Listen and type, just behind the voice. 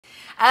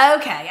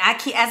Okay,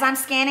 as I'm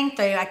scanning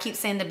through, I keep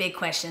seeing the big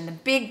question, the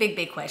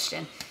big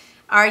question.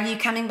 Are you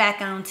coming back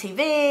on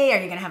TV? Are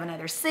you going to have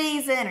another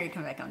season? Are you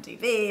coming back on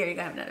TV? Are you going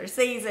to have another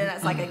season?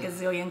 That's like a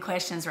gazillion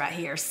questions right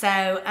here.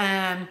 So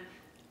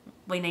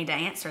we need to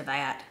answer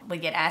that. We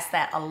get asked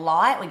that a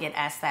lot. We get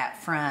asked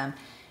that from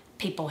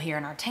people here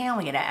in our town.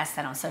 We get asked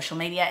that on social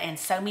media. And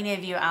so many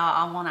of you,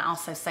 I want to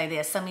also say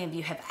this, so many of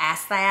you have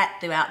asked that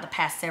throughout the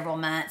past several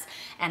months,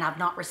 and I've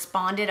not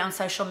responded on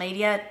social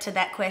media to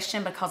that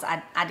question because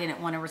I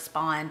didn't want to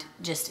respond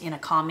just in a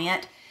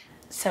comment,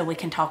 so we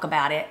can talk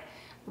about it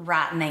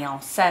right now.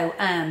 So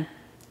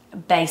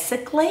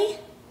basically,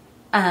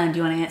 do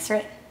you want to answer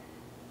it?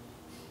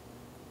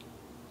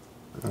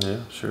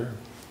 Yeah, sure.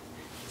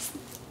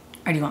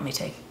 Or do you want me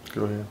to?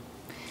 Go ahead.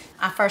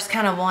 I first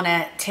kind of want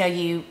to tell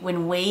you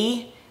when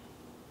we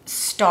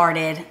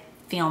started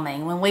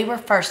filming, when we were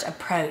first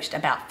approached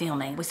about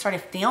filming, we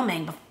started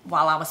filming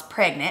while I was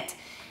pregnant.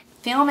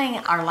 Filming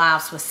our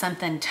lives was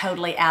something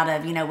totally out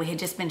of, we had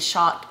just been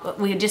shocked.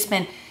 We had just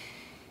had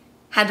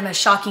the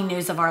most shocking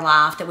news of our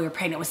life that we were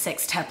pregnant with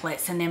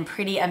sextuplets, and then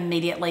pretty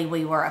immediately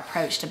we were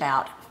approached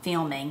about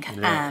filming.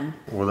 Yeah.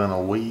 Within a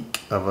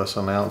week of us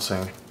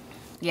announcing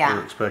we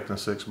were expecting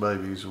 6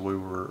 babies, we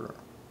were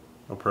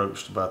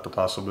approached about the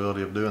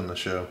possibility of doing the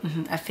show.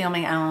 Of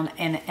filming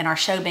and our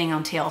show being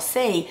on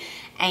TLC,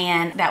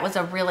 and that was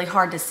a really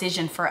hard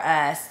decision for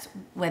us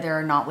whether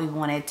or not we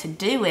wanted to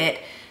do it,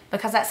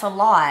 because that's a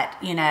lot.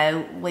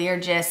 We are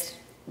just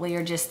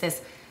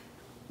this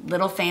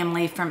little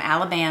family from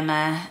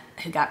Alabama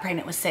who got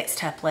pregnant with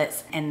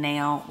sextuplets, and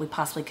now we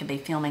possibly could be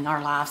filming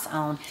our lives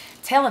on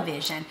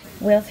television.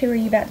 Well, who are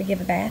you about to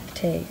give a bath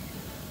to?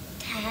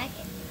 Tag.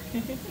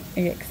 Are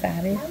you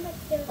excited?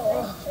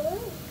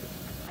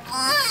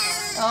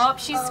 Oh,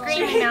 she's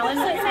screaming now.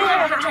 Listen,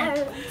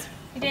 Saylor,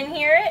 you didn't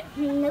hear it?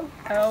 Nope.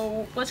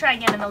 Oh, we'll try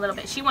again in a little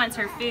bit. She wants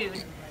her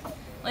food.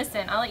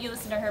 Listen, I'll let you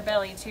listen to her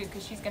belly too,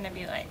 because she's going to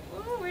be like,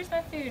 ooh, where's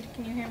my food?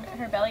 Can you hear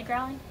her belly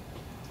growling?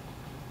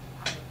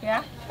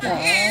 Yeah?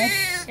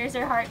 Here's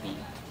her heartbeat.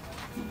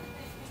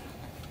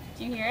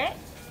 Do you hear it?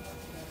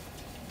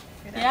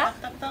 Yeah?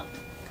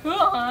 Cool,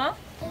 huh?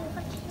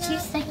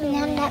 She's sucking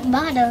on that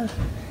bottle.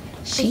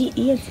 She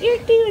is. You're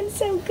doing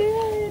so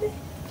good.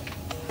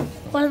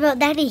 What about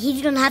Daddy?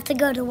 He's gonna have to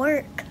go to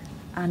work.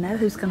 I know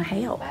who's going to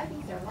help.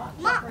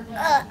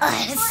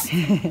 Us.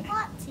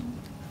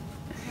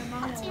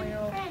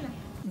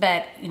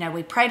 But,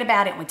 we prayed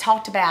about it, and we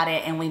talked about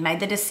it, and we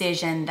made the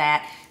decision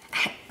that,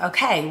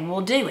 okay,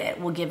 we'll do it.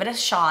 We'll give it a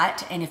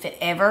shot, and if it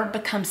ever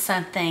becomes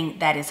something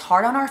that is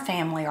hard on our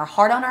family or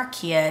hard on our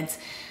kids,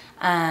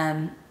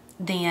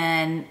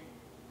 then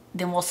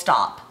we'll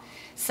stop.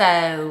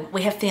 So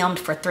we have filmed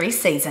for 3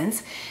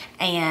 seasons,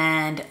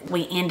 and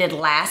we ended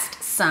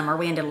last summer.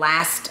 We ended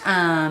last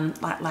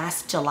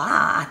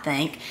July, I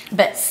think.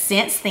 But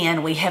since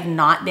then, we have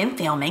not been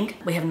filming.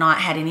 We have not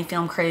had any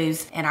film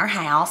crews in our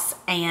house,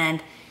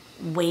 and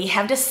we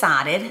have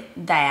decided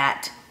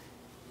that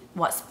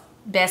what's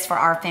best for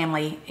our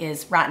family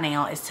right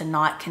now is to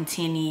not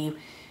continue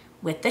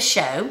with the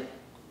show.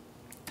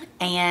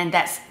 And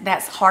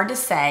that's hard to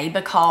say,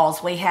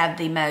 because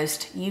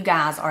you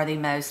guys are the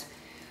most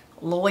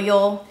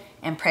loyal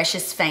and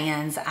precious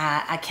fans.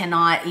 I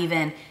cannot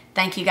even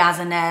thank you guys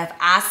enough.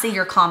 I see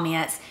your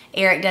comments.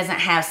 Eric doesn't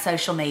have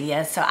social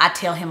media, so I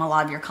tell him a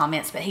lot of your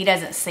comments, but he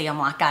doesn't see them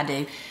like I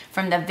do.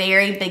 From the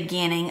very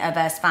beginning of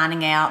us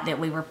finding out that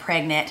we were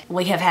pregnant,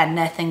 we have had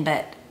nothing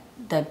but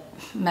the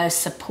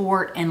most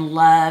support and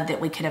love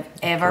that we could have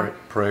ever.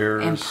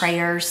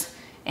 Prayers.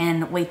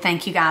 And we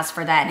thank you guys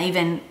for that. And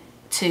even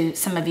to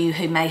some of you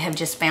who may have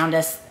just found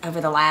us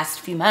over the last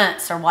few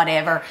months or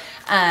whatever,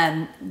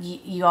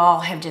 you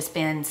all have just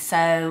been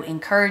so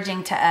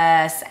encouraging to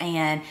us,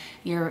 and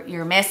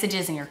your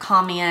messages and your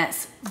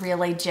comments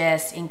really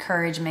just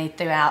encourage me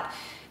throughout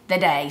the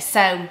day. So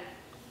I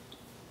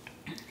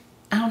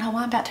don't know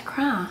why I'm about to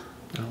cry.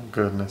 Oh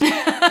goodness.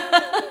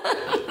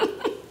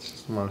 It's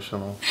just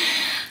emotional.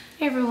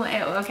 Everyone,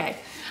 okay.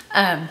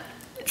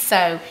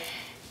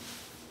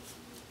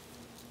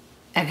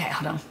 Okay,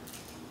 hold on.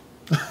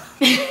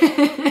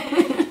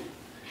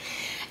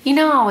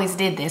 I always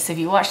did this. If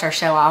you watched our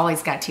show, I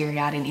always got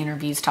teary-eyed in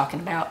interviews talking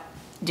about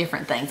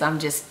different things.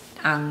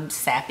 I'm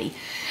sappy.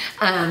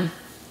 Aren't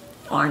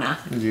I?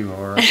 You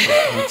are.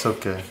 That's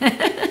okay.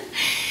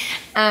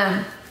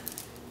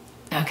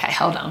 Okay,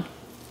 hold on.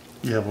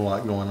 You have a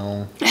lot going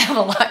on. I have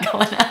a lot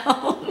going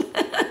on.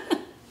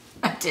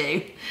 I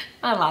do.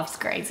 My life's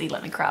crazy.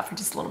 Let me cry for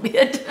just a little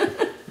bit.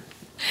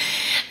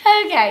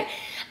 Okay.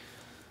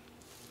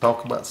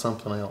 Talk about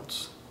something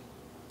else.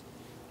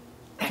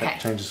 Okay.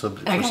 Change the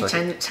subject for a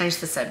second. Change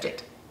the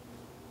subject.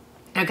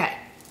 Okay.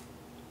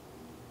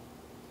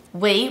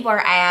 We were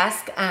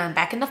asked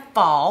back in the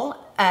fall,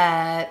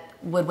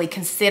 would we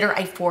consider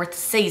a 4th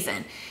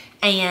season?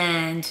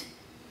 And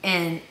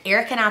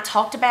Eric and I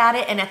talked about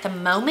it, and at the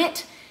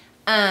moment,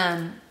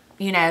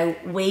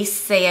 we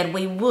said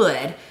we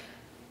would.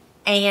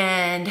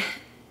 And,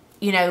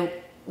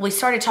 we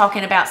started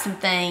talking about some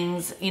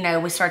things, you know,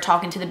 we started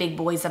talking to the big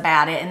boys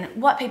about it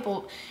and what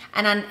people,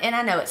 and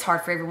I know it's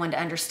hard for everyone to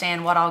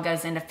understand what all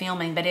goes into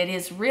filming, but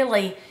it's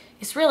really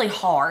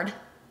hard.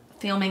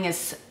 Filming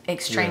is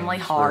extremely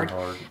hard.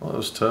 Very hard. Well, it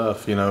was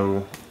tough, you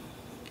know.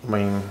 I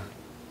mean,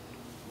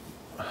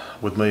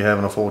 with me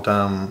having a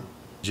full-time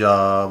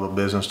job, a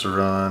business to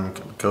run,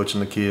 coaching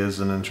the kids,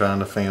 and then trying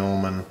to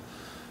film, and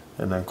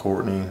then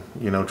Courtney,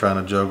 you know,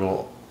 trying to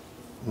juggle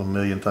a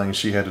million things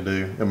she had to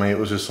do. I mean, it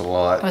was just a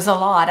lot. It was a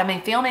lot. I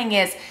mean, filming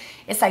it's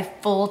a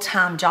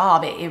full-time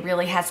job. It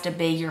really has to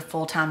be your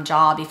full-time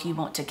job if you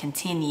want to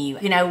continue.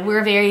 You know, we're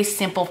a very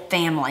simple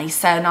family,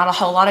 so not a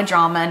whole lot of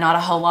drama, not a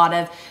whole lot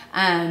of,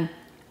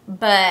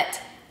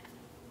 but,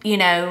 you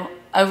know,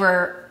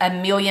 over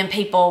 1 million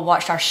people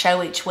watched our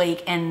show each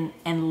week and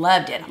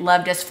loved it.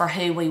 Loved us for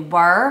who we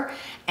were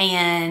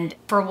and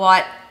for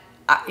what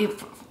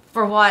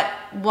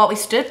we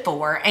stood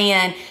for.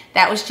 And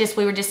that was just,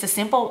 we were just a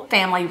simple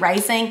family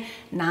raising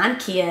 9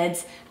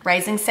 kids,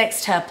 raising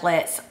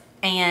sextuplets,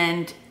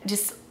 and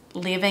just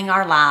living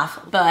our life.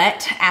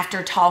 But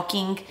after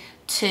talking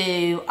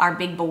to our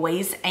big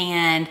boys,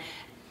 and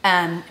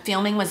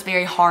filming was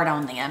very hard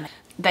on them.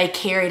 They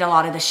carried a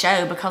lot of the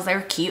show because they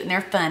were cute and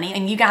they're funny,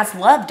 and you guys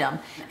loved them.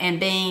 And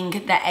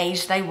being the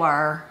age they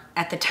were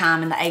at the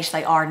time and the age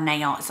they are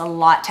now, it's a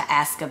lot to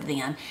ask of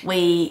them.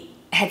 We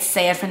had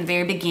said from the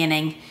very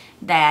beginning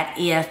that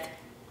if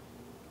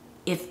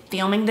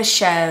filming the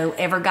show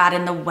ever got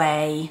in the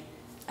way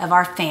of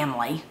our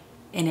family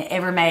and it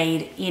ever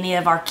made any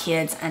of our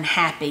kids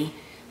unhappy,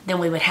 then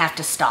we would have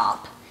to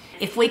stop.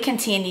 If we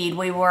continued,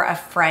 we were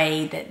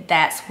afraid that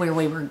that's where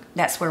we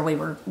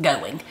were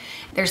going.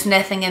 There's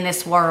nothing in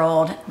this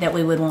world that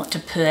we would want to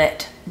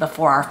put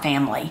before our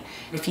family.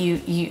 If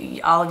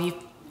all of you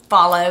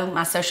follow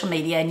my social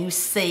media and you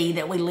see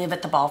that we live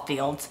at the ball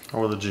fields.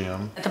 Or the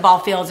gym. At the ball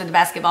fields or the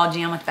basketball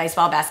gym with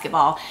baseball,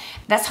 basketball.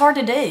 That's hard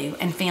to do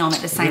and film at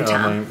the same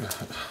time. I mean,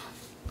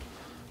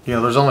 you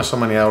know, there's only so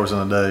many hours in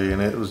a day,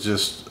 and it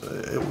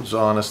was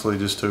honestly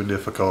just too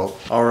difficult.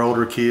 Our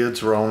older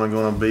kids were only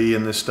going to be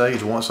in this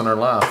stage once in their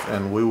life,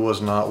 and we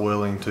was not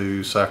willing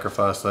to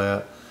sacrifice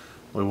that.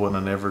 We wouldn't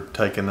have never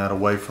taken that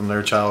away from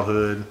their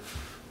childhood.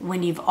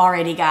 When you've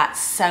already got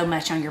so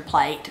much on your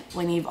plate,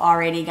 when you've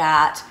already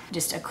got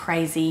just a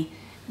crazy,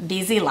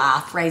 busy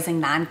life, raising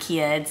 9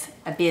 kids,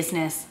 a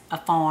business, a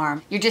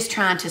farm, you're just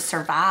trying to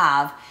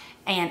survive,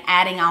 and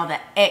adding all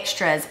the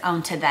extras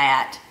onto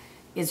that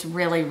is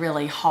really,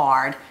 really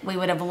hard. We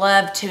would have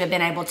loved to have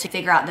been able to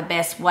figure out the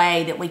best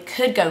way that we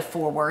could go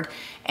forward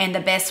and the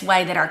best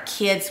way that our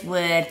kids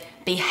would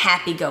be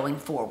happy going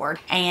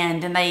forward.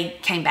 And then they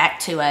came back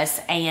to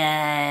us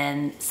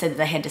and said that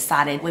they had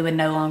decided we would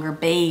no longer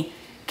be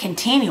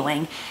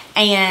continuing.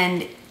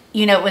 And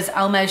you know, it was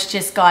almost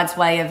just God's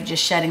way of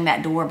just shutting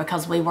that door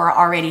because we were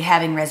already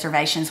having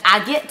reservations.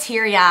 I get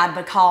teary-eyed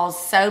because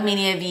so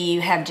many of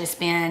you have just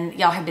been,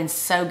 y'all have been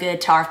so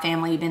good to our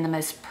family. You've been the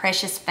most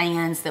precious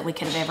fans that we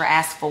could have ever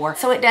asked for.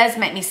 So it does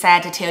make me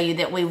sad to tell you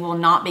that we will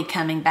not be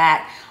coming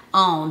back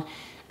on.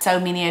 So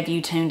many of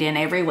you tuned in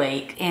every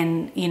week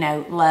and, you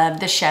know,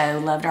 loved the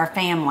show, loved our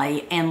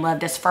family, and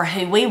loved us for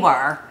who we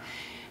were.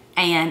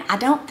 And I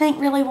don't think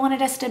really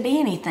wanted us to be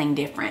anything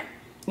different.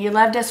 You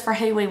loved us for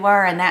who we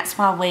were, and that's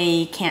why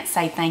we can't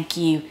say thank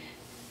you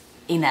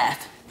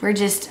enough. We're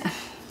just,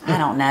 I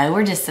don't know,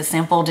 we're just a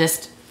simple,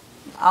 just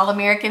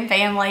all-American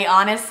family,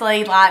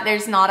 honestly. Like,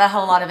 there's not a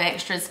whole lot of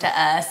extras to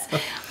us.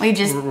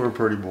 We're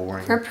pretty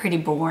boring. We're pretty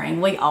boring.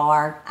 We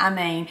are. I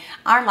mean,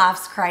 our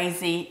life's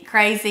crazy.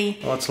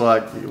 Well, it's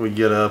like we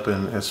get up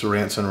and it's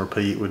rinse and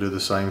repeat. We do the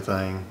same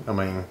thing. I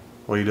mean,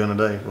 what are you doing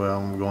today? Well,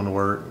 I'm going to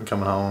work, I'm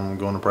coming home, I'm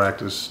going to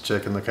practice,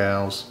 checking the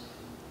cows.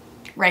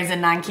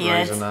 Raising 9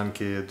 kids. Raising 9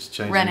 kids,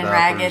 changing running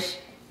diapers. ragged.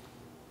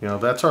 You know,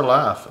 that's our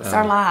life. It's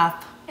our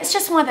life. It's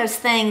just one of those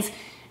things,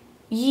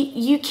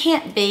 you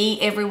can't be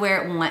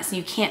everywhere at once.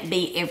 You can't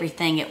be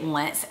everything at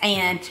once.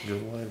 And that's a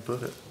good way to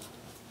put it.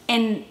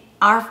 And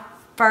our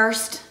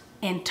first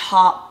and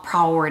top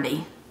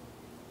priority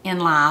in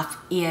life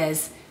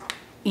is,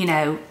 you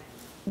know,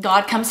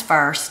 God comes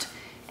first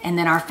and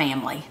then our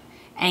family.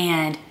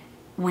 And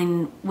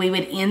when we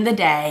would end the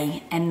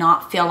day and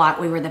not feel like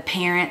we were the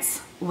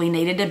parents we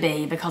needed to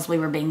be because we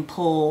were being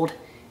pulled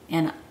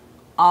in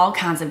all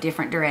kinds of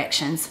different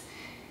directions,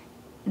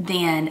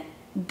 then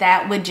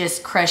that would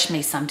just crush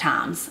me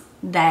sometimes.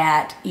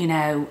 That, you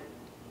know,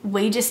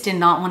 we just did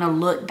not want to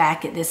look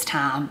back at this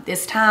time.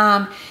 This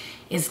time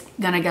is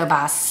going to go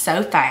by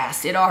so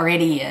fast. It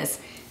already is.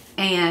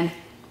 And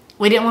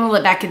we didn't want to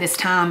look back at this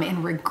time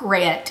and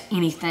regret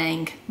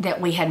anything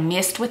that we had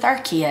missed with our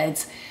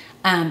kids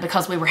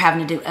because we were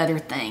having to do other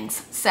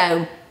things.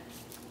 So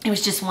it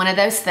was just one of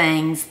those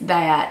things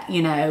that,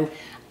 you know,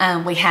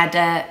 we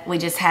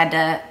just had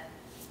to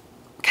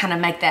kind of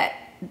make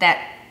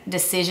that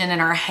decision in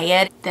our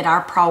head that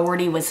our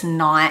priority was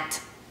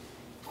not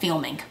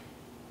filming.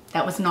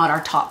 That was not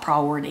our top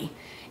priority.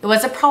 It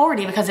was a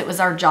priority because it was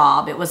our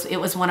job. It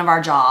was one of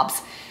our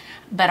jobs.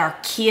 But our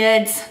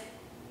kids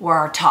were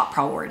our top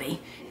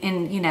priority.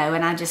 And, you know,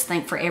 and I just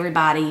think for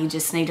everybody, you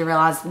just need to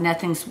realize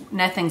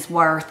nothing's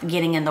worth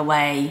getting in the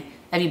way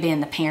of you being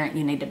the parent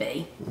you need to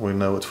be. We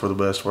know it's for the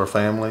best of our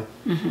family,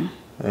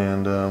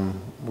 and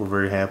we're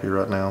very happy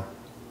right now.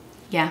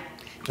 Yeah.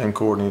 And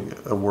Courtney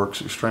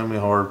works extremely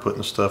hard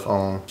putting stuff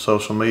on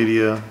social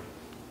media,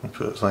 and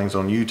puts things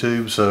on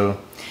YouTube, so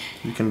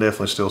you can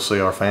definitely still see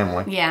our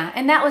family. Yeah,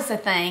 and that was the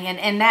thing,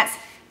 and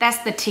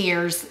that's the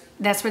tears.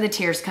 That's where the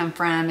tears come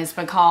from, is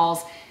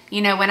because,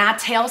 you know, when I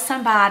tell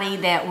somebody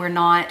that we're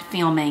not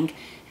filming,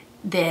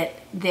 that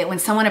when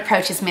someone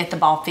approaches me at the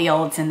ball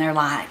fields and they're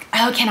like,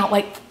 oh, I cannot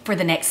wait for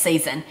the next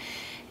season,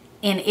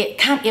 and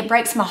it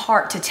breaks my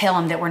heart to tell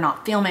them that we're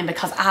not filming,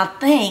 because I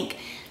think,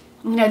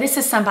 you know, this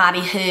is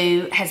somebody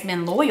who has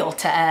been loyal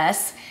to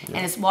us and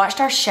has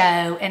watched our show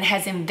and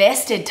has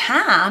invested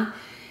time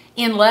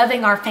in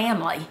loving our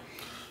family.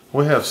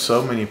 We have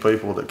so many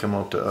people that come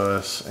up to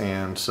us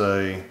and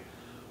say,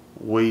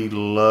 we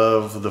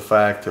love the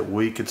fact that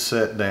we could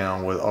sit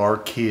down with our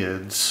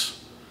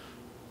kids,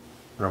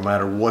 no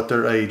matter what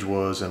their age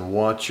was, and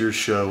watch your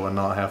show and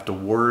not have to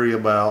worry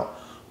about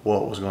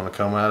what was going to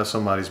come out of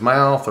somebody's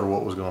mouth or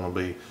what was going to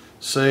be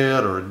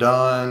said or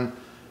done.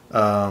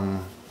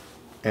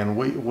 And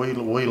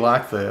we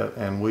like that,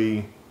 and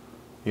we,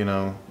 you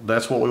know,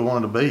 that's what we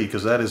wanted to be,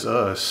 because that is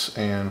us,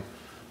 and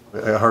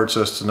it hurts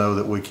us to know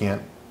that we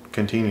can't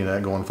continue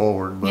that going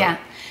forward. But yeah,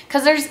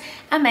 because there's,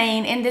 I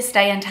mean, in this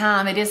day and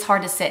time, it is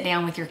hard to sit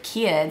down with your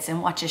kids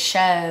and watch a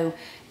show,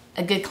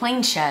 a good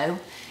clean show,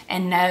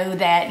 and know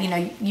that, you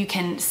know, you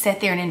can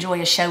sit there and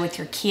enjoy a show with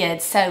your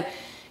kids. So,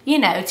 you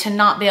know, to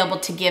not be able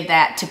to give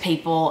that to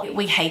people,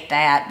 we hate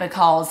that,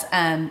 because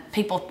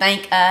people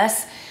thank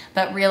us,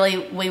 but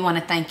really we want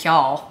to thank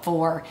y'all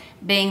for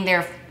being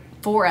there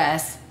for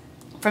us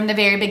from the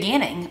very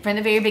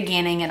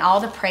beginning, and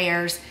all the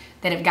prayers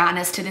that have gotten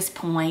us to this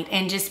point,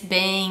 and just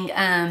being,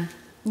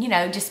 you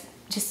know,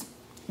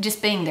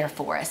 just being there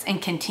for us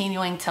and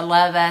continuing to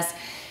love us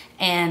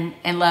and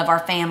love our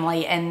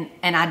family. And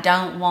I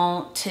don't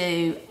want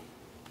to,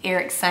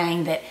 Eric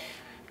saying that,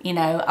 you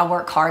know, I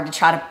work hard to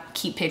try to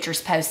keep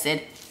pictures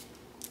posted.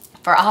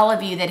 For all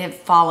of you that have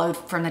followed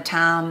from the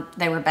time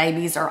they were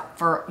babies, or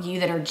for you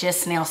that are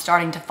just now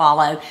starting to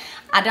follow,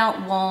 I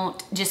don't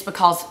want, just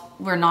because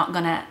we're not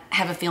going to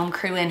have a film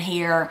crew in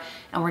here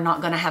and we're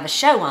not going to have a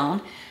show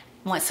on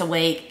once a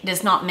week,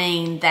 does not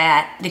mean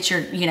that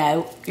you're, you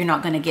know, you're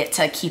not going to get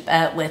to keep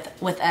up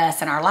with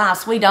us and our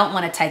lives. We don't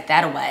want to take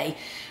that away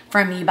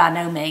from you by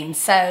no means.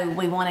 So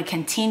we want to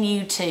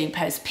continue to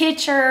post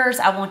pictures.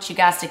 I want you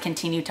guys to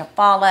continue to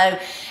follow,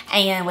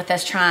 and with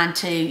us trying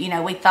to, you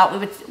know, we thought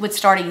we would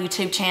start a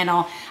YouTube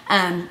channel.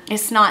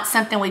 It's not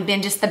something we've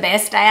been just the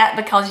best at,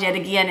 because yet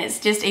again, it's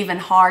just even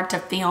hard to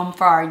film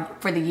for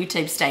the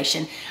YouTube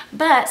station.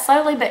 But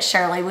slowly but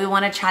surely, we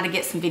want to try to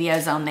get some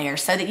videos on there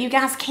so that you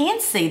guys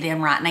can see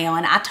them right now.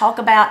 And I talk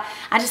about,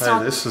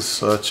 this is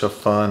such a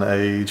fun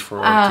age for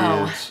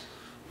our kids.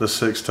 The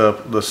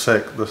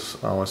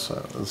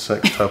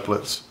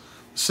sextuplets.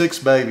 6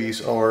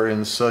 babies are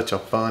in such a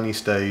funny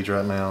stage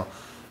right now,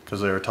 because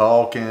they're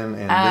talking and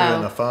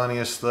doing the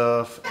funniest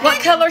stuff.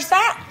 What color's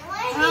that?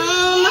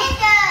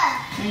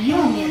 You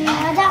don't get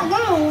that. I don't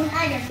know.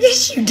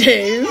 Yes, you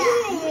do.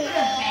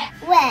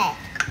 Red.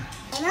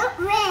 Not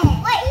red.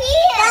 What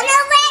here?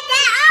 Not red,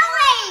 that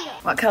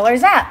orange. What color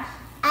is that?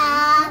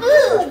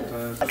 Blue.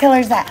 What color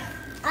is that?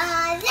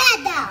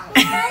 Yellow.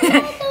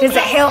 Does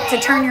it help to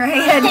turn your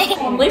head?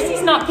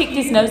 Lucy's not picked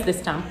his nose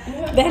this time.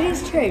 That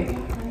is true.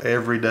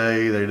 Every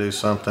day they do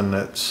something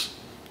that's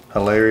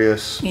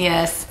hilarious.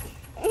 Yes.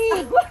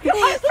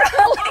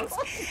 Rawlings,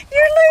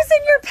 you're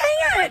losing your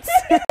pants.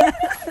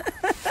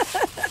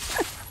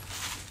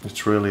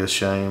 It's really a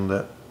shame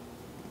that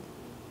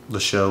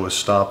the show has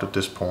stopped at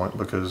this point,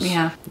 because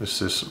it's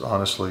just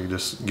honestly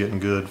just getting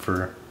good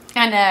for.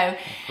 I know.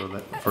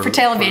 For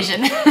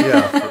television.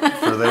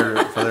 For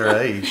their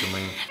age. I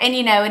mean. And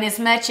you know, and as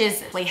much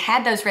as we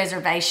had those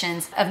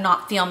reservations of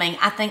not filming,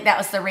 I think that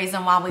was the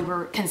reason why we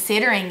were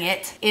considering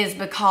it, is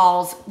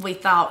because we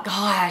thought,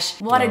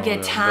 gosh, what a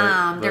good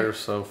time. They're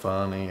so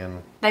funny,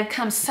 and they've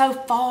come so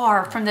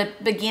far from the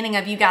beginning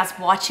of you guys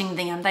watching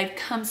them. They've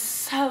come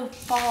so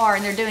far,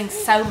 and they're doing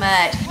so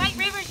much. Wait,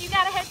 Rivers, you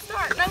got a head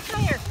start. No,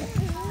 come here.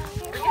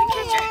 We're gonna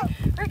catch her.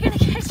 We're gonna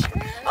catch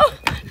her. Oh,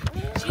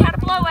 she had a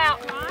blowout.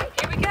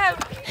 Here we go.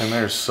 And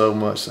there's so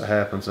much that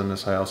happens in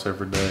this house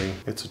every day.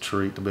 It's a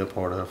treat to be a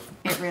part of.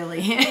 It really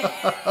is.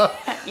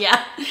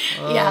 Yeah.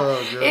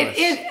 Oh,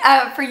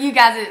 yeah. For you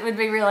guys, it would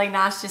be really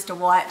nice just to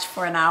watch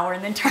for an hour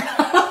and then turn it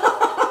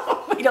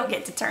off. We don't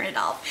get to turn it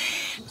off.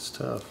 It's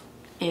tough.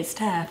 It's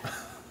tough.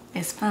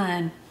 It's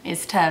fun.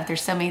 It's tough.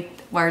 There's so many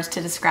words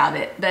to describe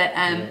it. But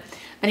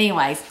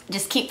anyways,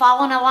 just keep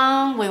following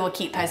along. We will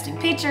keep posting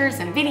pictures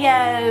and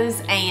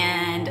videos,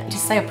 and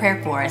just say a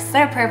prayer for us.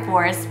 Say a prayer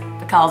for us,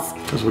 because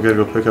we gotta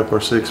go pick up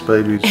our 6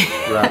 babies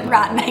right now.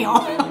 Right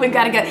now. We've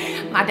got to go.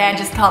 My dad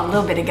just called a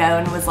little bit ago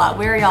and was like,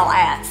 where are y'all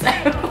at? So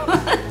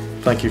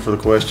thank you for the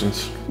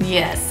questions.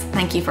 Yes,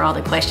 thank you for all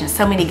the questions.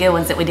 So many good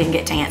ones that we didn't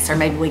get to answer.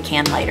 Maybe we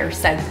can later.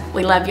 So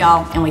we love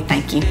y'all and we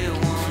thank you.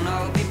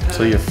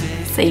 See ya.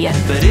 See ya.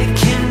 But it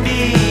can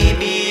be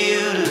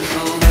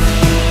beautiful.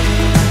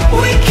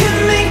 We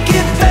can make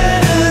it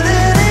better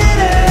than it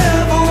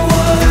ever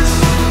was.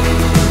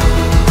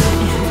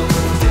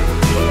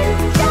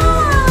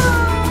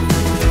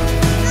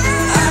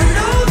 I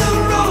know the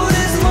road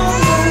is long,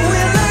 but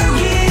we're not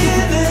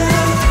giving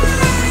up.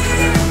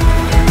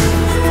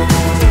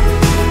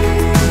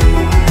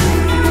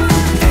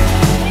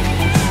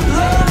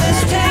 Love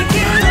is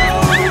taking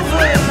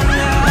over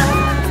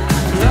now.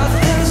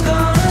 Nothing's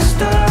gonna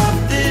stop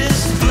this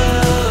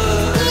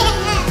flood.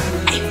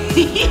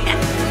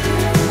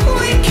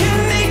 We can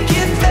make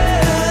it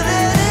better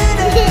than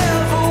it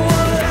ever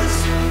was.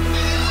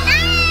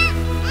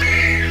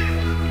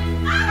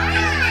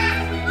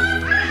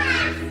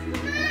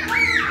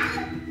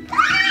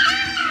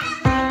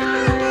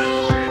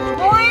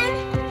 1,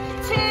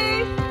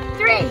 2,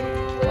 3.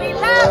 We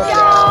love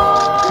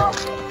y'all.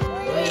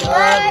 We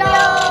love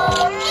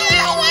y'all.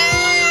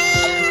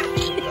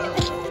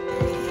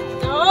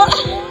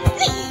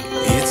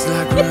 It's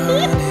like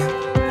running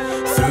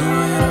through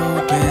an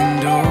open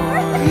door.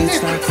 It's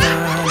like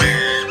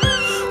finding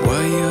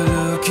what you're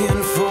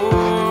looking for.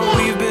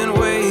 We've been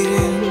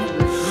waiting.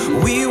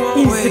 We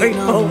won't wait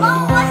no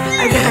more.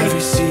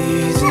 Every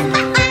season,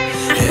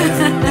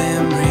 every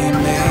memory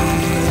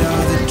made,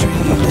 all the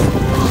dreaming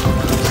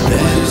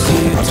that is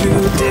here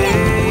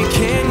today.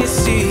 Can you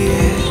see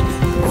it?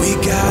 We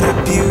got a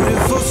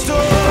beautiful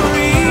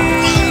story.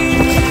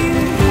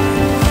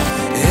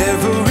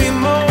 Every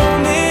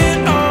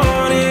moment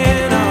on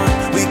and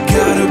on, we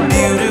got a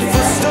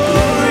beautiful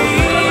story.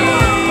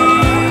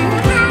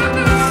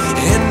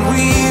 And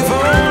we've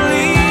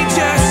only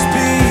just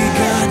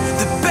begun.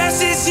 The best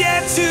is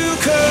yet to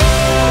come.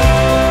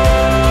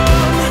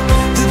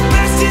 The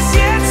best is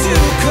yet to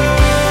come.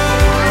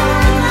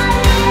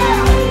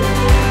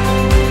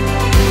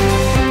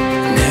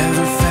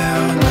 Never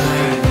felt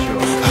my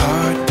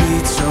heart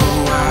beat so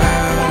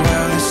wild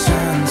while the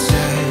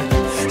sunset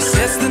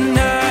sets the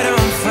night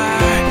on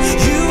fire.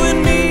 You and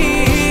me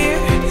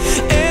here,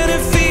 and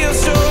it feels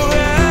so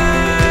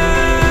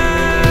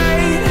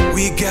right.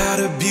 We got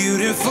a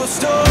beautiful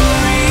story.